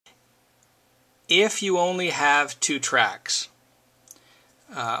if you only have 2 tracks,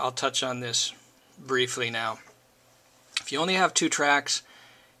 I'll touch on this briefly now. If you only have 2 tracks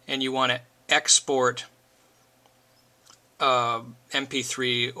and you want to export a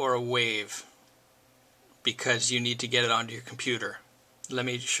MP3 or a WAV because you need to get it onto your computer, let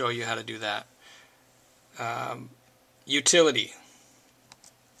me show you how to do that. Utility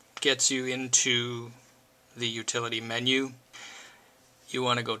gets you into the utility menu. You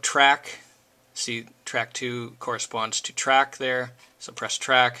want to go track. See, track 2 corresponds to track there, so press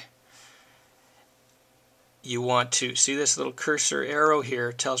track. You want to see this little cursor arrow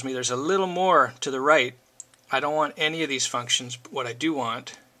here tells me there's a little more to the right. I don't want any of these functions. What I do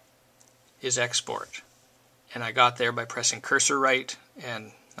want is export, and I got there by pressing cursor right,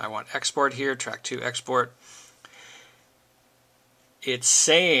 and I want export here, track 2 export. It's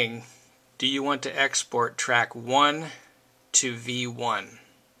saying, do you want to export track 1 to V1?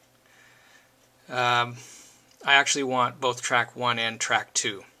 I actually want both track 1 and track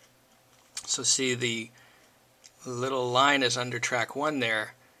 2. So see, the little line is under track 1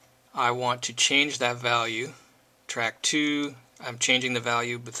 there. I want to change that value. Track 2, I'm changing the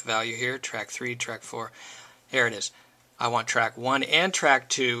value with the value here. Track 3, track 4. There it is. I want track 1 and track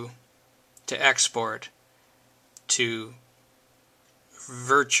 2 to export to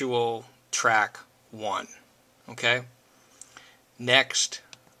virtual track 1. Okay? Next,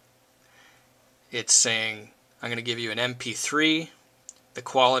 it's saying I'm going to give you an MP3. The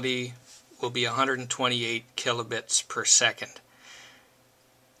quality will be 128 kilobits per second.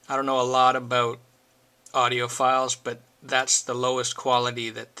 I don't know a lot about audio files, but that's the lowest quality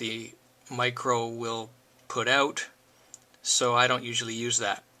that the Micro will put out, so I don't usually use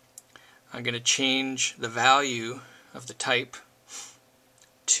that. I'm going to change the value of the type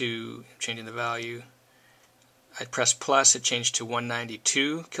to, changing the value, I press plus, it changed to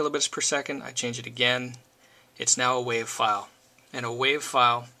 192 kilobits per second. I change it again. It's now a WAV file. And a WAV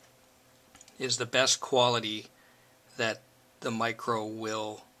file is the best quality that the Micro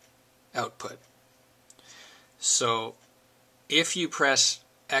will output. So if you press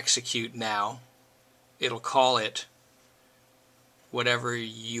execute now, it'll call it whatever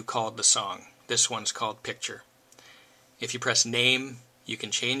you called the song. This one's called Picture. If you press name, you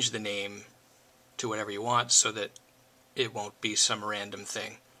can change the name to whatever you want so that it won't be some random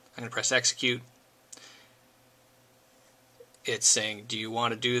thing. I'm going to press execute. It's saying, do you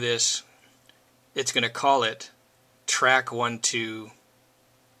want to do this? It's going to call it track12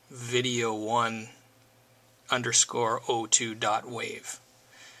 video1 underscore o2.wave.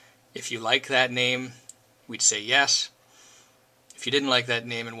 If you like that name, we'd say yes. If you didn't like that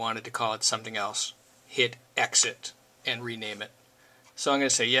name and wanted to call it something else, hit exit and rename it. So I'm going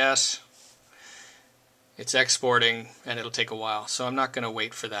to say yes. It's exporting and it'll take a while, so I'm not going to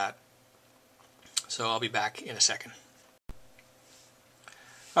wait for that. So I'll be back in a second.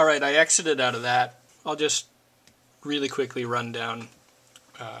 Alright, I exited out of that. I'll just really quickly run down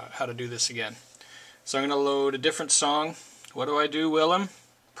how to do this again. So I'm going to load a different song. What do I do, Willem?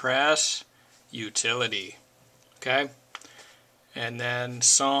 Press utility. Okay? And then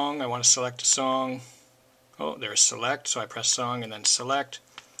song, I want to select a song. Oh, there's select, so I press song and then select.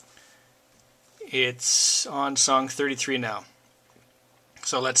 It's on song 33 now.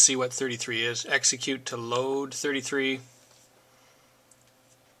 So let's see what 33 is. Execute to load 33.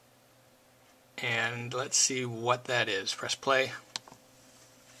 And let's see what that is. Press play.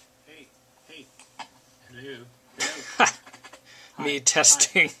 Hey, hello. Me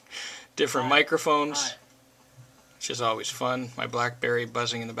testing different microphones, Hi. which is always fun. My BlackBerry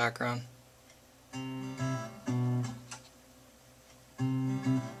buzzing in the background.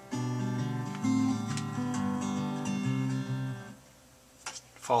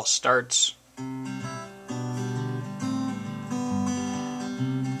 False starts.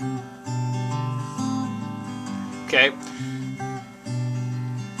 Okay.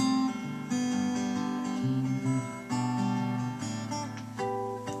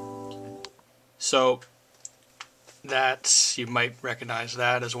 So that's, you might recognize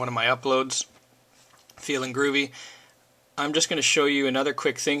that as one of my uploads. Feeling groovy. I'm just going to show you another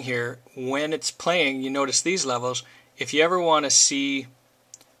quick thing here. When it's playing, you notice these levels. If you ever want to see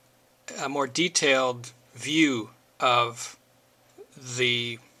a more detailed view of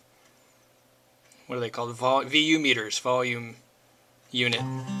the, what are they called? VU meters, volume unit.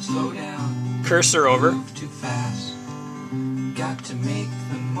 Slow down. Cursor over. Move too fast. Got to make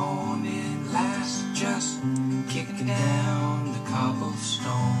the morning last. Just kicking down the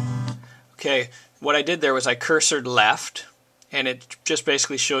cobblestone. Okay, what I did there was I cursored left, and it just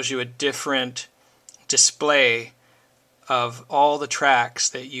basically shows you a different display of all the tracks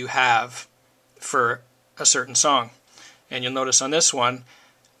that you have for a certain song. And you'll notice on this one,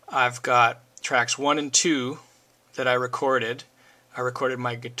 I've got tracks 1 and 2 that I recorded. I recorded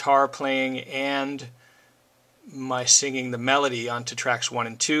my guitar playing and my singing the melody onto tracks 1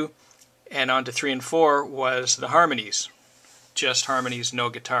 and 2, and onto 3 and 4 was the harmonies. Just harmonies, no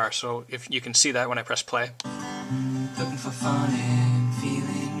guitar. So if you can see that when I press play. Looking for fun and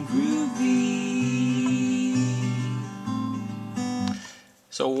feeling groovy.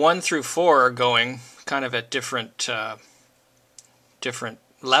 So 1 through 4 are going kind of at different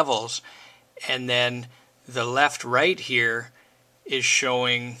levels, and then the left-right here is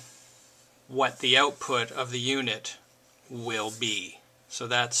showing what the output of the unit will be. So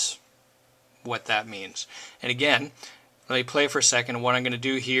that's what that means. And again, let me play for a second. What I'm going to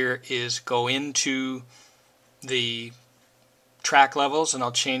do here is go into the track levels, and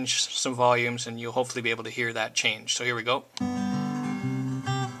I'll change some volumes, and you'll hopefully be able to hear that change. So here we go.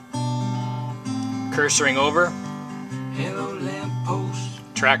 Cursoring over. Hello, lamppost.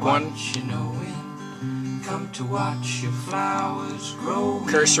 Track 1. You know when come to watch your flowers grow.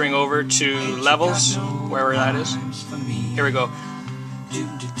 Cursoring over to levels, wherever that is. Here we go. Do,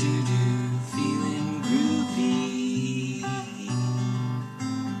 do, do, do, feeling groovy.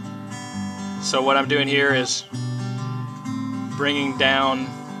 So what I'm doing here is bringing down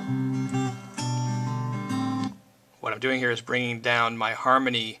my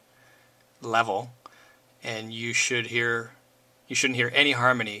harmony level, and you shouldn't hear any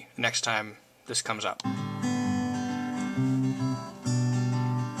harmony next time this comes up.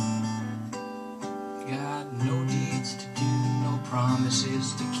 Got no deeds to do, no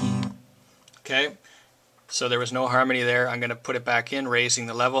promises to keep. Okay, so there was no harmony there. I'm going to put it back in, raising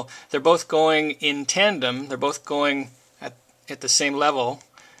the level. They're both going in tandem. They're both going at the same level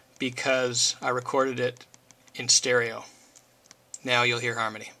because I recorded it in stereo. Now you'll hear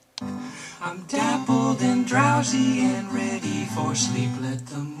harmony. I'm dappled and drowsy and ready for sleep. Let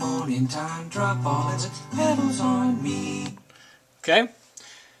the morning time drop all its petals on me. Okay,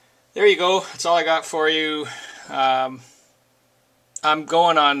 there you go. That's all I got for you. I'm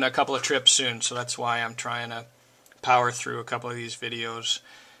going on a couple of trips soon, so that's why I'm trying to power through a couple of these videos.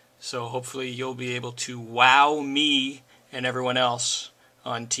 So hopefully you'll be able to wow me and everyone else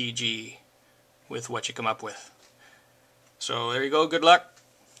on TG with what you come up with. So there you go. Good luck.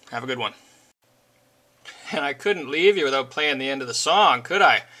 Have a good one. And I couldn't leave you without playing the end of the song, could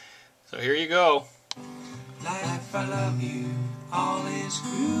I? So here you go. Life, I love you, all is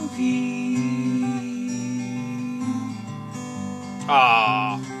groovy.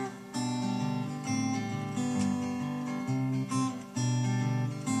 Aww.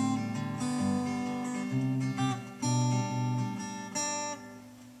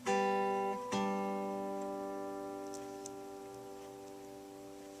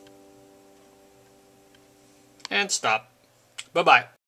 And stop. Bye-bye.